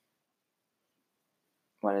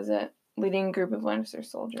 what is it? Leading a group of Lannister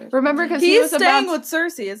soldiers. Remember, because he He's was staying about with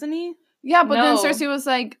Cersei, isn't he? yeah, but then No. Cersei was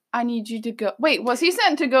like, I need you to go. Wait, was he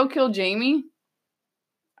sent to go kill Jamie?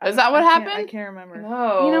 Is that what I can't- happened? I can't remember.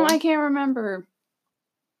 No. You know, I can't remember.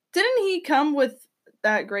 Didn't he come with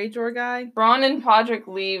that Greyjoy guy? Bronn and Podrick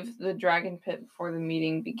leave the dragon pit before the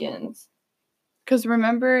meeting begins. Because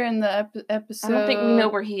remember in the episode, I don't think we know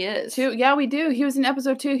where he is. 2. Yeah, we do. He was in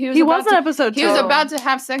episode 2. He was He about was in to- episode 2. He was Oh. about to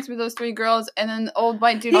have sex with those 3 girls, and then the old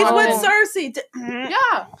white dude. He's Oh. with told him Cersei.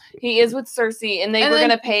 Yeah, He is with Cersei, and they And were then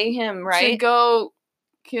gonna pay him, to right? go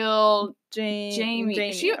kill. Jamie.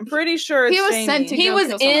 I'm She- pretty sure it's he was Jamie. sent to He go was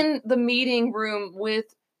kill someone. in the meeting room with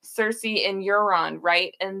Cersei and Euron,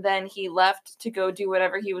 right? And then he left to go do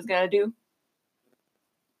whatever he was gonna do.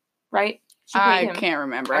 Right? She paid I him. can't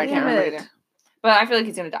remember. I I can't can't remember remember. either. But I feel like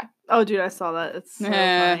he's gonna die. Oh, dude, I saw that. It's so Nah.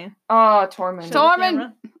 funny. Oh, Tormund. Tor- Show the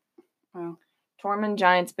Tormund. camera. Tormund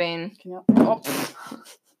Giantsbane. Can you, oh.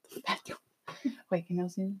 Wait, can you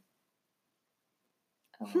see?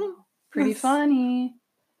 Oh. Pretty That's- funny.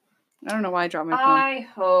 I don't know why I dropped my phone. I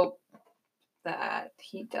hope that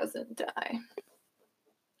he doesn't die.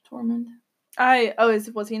 Tormund.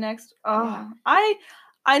 Was he next? Oh, Yeah.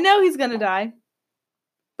 I know he's gonna die,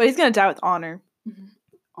 but he's gonna die with honor.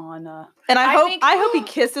 on. And I I hope think-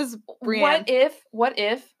 he kisses Brienne. What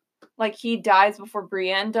if like he dies before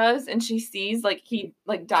Brienne does, and she sees like he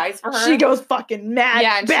like dies for her? She goes fucking mad.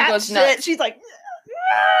 Yeah, and she goes batshit. nuts. She's like,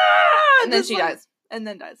 and then just she like- dies, and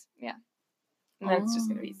then dies. and then it's just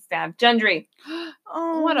gonna be sad. Gendry.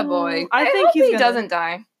 Oh, What a boy. I think hope he's he gonna, doesn't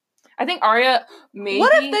die. I think Arya maybe.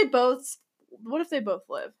 What if they both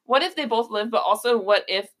live? What if they both live? But also, what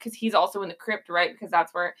if because he's also in the crypt, right? Because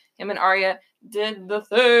that's where him and Arya did the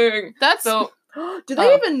thing. That's So Do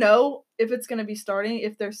they even know if it's gonna be starting?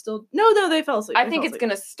 If they're still no, they fell asleep. I think it's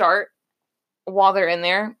gonna start while they're in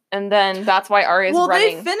there, and then that's why Arya's Well,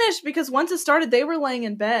 running. they finished because once it started, they were laying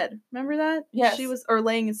in bed. Remember that? Yes. She was, or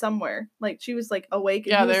laying in somewhere. Like she was like awake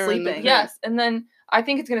and Yeah, he was they were in the sleeping. Yes, and then I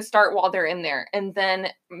think it's gonna start while they're in there, and then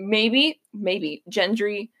maybe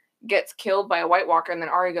Gendry gets killed by a White Walker, and then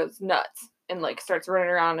Arya goes nuts and like starts running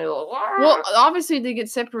around and well, obviously they get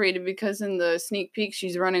separated because in the sneak peek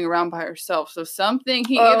she's running around by herself. So something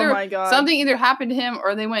Oh my God. something either happened to him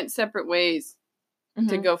or they went separate ways to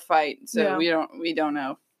Mhm. go fight. So Yeah. we don't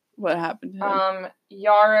know what happened to him.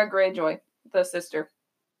 Yara Greyjoy, the sister.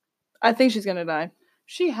 I think she's gonna die.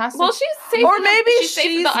 She has to. Well, she's safe. Or in maybe she's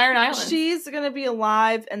safe in the Iron Island. She's gonna be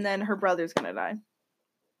alive, and then her brother's gonna die.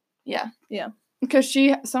 because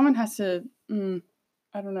someone has to.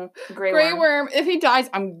 I don't know. Grey Grey Worm. Worm. If he dies,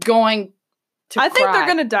 I'm going to. I think they're cry.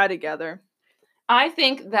 gonna die together. I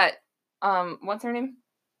think that what's her name?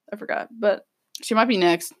 I forgot, but She might be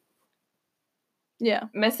next. yeah.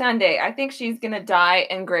 Missandei. I think she's gonna die,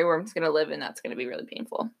 and Grey Worm's gonna live, and that's gonna be really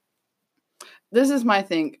painful. This is my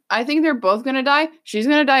thing. I think they're both gonna die. She's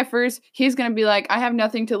gonna die first. He's gonna be like, I have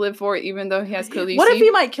nothing to live for, even though he has Khaleesi. What if he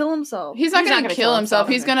might kill himself? He's not He's gonna not gonna kill kill himself. himself,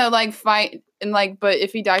 He's okay. gonna like fight and like. But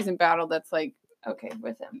if he dies in battle, that's like Okay,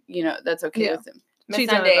 with him. that's okay Yeah. with him. She's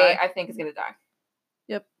gonna Missandei, die. I think, is gonna die.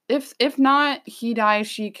 If not, he dies.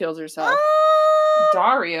 She kills herself.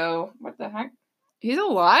 Dario, what the heck? He's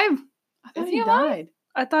alive. I thought Is he he alive? died.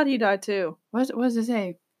 I thought he died too. What does it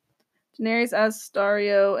say? Daenerys asked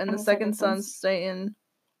Dario and And the the second second son sons. stay in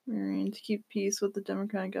Meereen to keep peace with the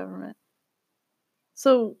Democratic government.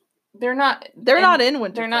 So They're not. they're not in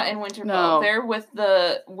Winterfell. They're not in Winterfell. No. They're with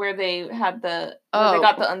the where they had the where Oh. they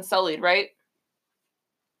got the Unsullied, right?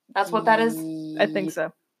 That's what that is. I think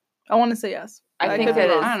so. I want to say yes. I think could be that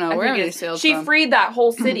is. wrong. I don't know. think Wherever it they is. sailed She from. freed that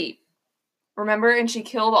whole city. Remember, and she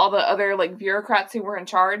killed all the other like bureaucrats who were in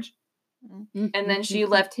charge, and then she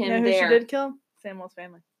left him You know who there. she did kill? Samuel's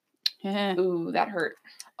family. Yeah. Ooh, that hurt.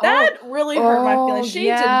 That really hurt my Oh, feelings. She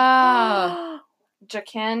yeah. did.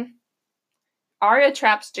 Jaqen. Arya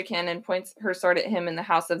traps Jaqen and points her sword at him in the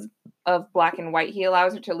house of Black and White. He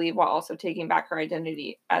allows her to leave while also taking back her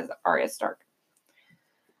identity as Arya Stark.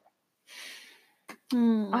 Well,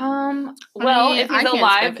 mean, if I he's can't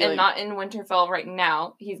alive speculate. and not in Winterfell right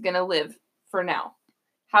now, he's gonna live for now.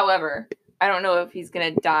 However, I don't know if he's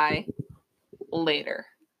gonna die later.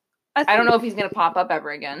 I don't know if he's gonna pop up ever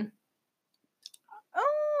again.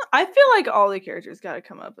 I feel like all the characters got to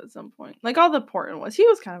come up at some point. Like all the important ones. He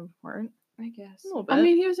was kind of important. I guess. A little bit. I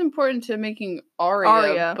mean, he was important to making Arya,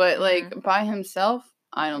 Arya. but like by himself,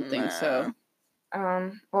 I don't think so.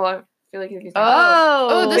 Well, I feel like if he's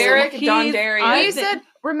Oh, this is- Beric he's- Dondarrion. I He think- said,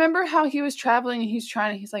 remember how he was traveling and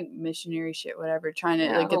he's like missionary shit, whatever, trying to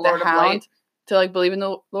Yeah, like the get the Lord of Hound Light. to like believe in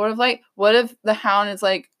the Lord of Light. What if the Hound is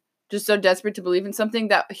like just so desperate to believe in something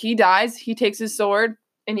that he dies, he takes his sword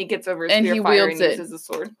and he gets over his and spear he of fire wields and it. uses a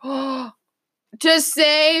sword. to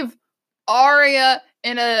save Arya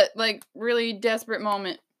in a like really desperate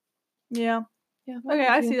moment. Yeah. Yeah. Okay,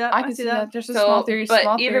 I see that. I can see that. Just a So, small theory. but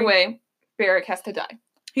small either theory. way, Beric has to die.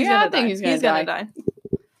 He's Yeah, I gonna think die. he's gonna die.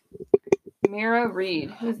 Mira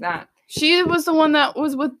Reed, who's that? She was the one that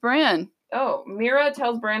was with Bran. Oh, Mira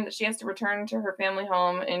tells Bran that she has to return to her family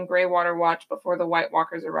home in Greywater Watch before the White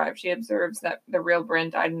Walkers arrive. She observes that the real Bran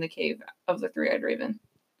died in the cave of the Three-Eyed Raven.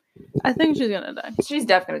 I think she's gonna die. She's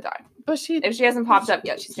definitely gonna die. But she, If she hasn't popped up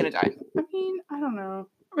yet, she's gonna die. I mean, I don't know.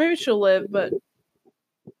 Maybe she'll live, but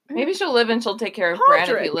Maybe she'll live and she'll take care of Bran if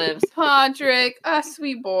he Podrick. lives. Podrick,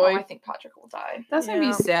 sweet Oh, boy. I think Podrick will die. That's gonna Yeah.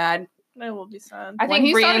 be sad. that will be sad. I When think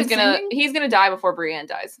he Brienne's started singing- he's gonna die before Brienne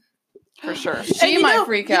dies. For sure. She might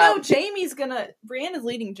freak You out. know, Jamie's gonna. Brienne is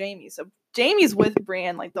leading Jamie, so Jamie's with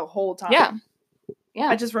Brienne like the whole time. Yeah. Yeah.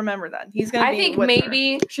 I just remember that he's gonna. I be think with her.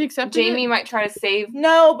 maybe She accepted Jamie it? might try to save.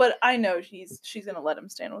 No, but I know she's gonna let him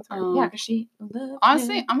stand with her. Yeah, because she loves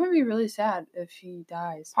honestly, him. I'm gonna be really sad if he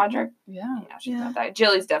dies. Podrick. Yeah. Yeah, she's Yeah. gonna die.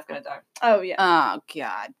 Jilly's definitely gonna die. Oh yeah. Oh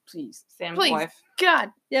God, please, Sam's Please. wife.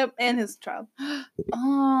 God. Yep, and his child.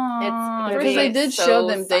 Oh, It's because they really did so show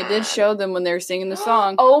them. They did sad. show them when they were singing the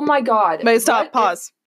song. Oh my god. Wait, stop. What Pause.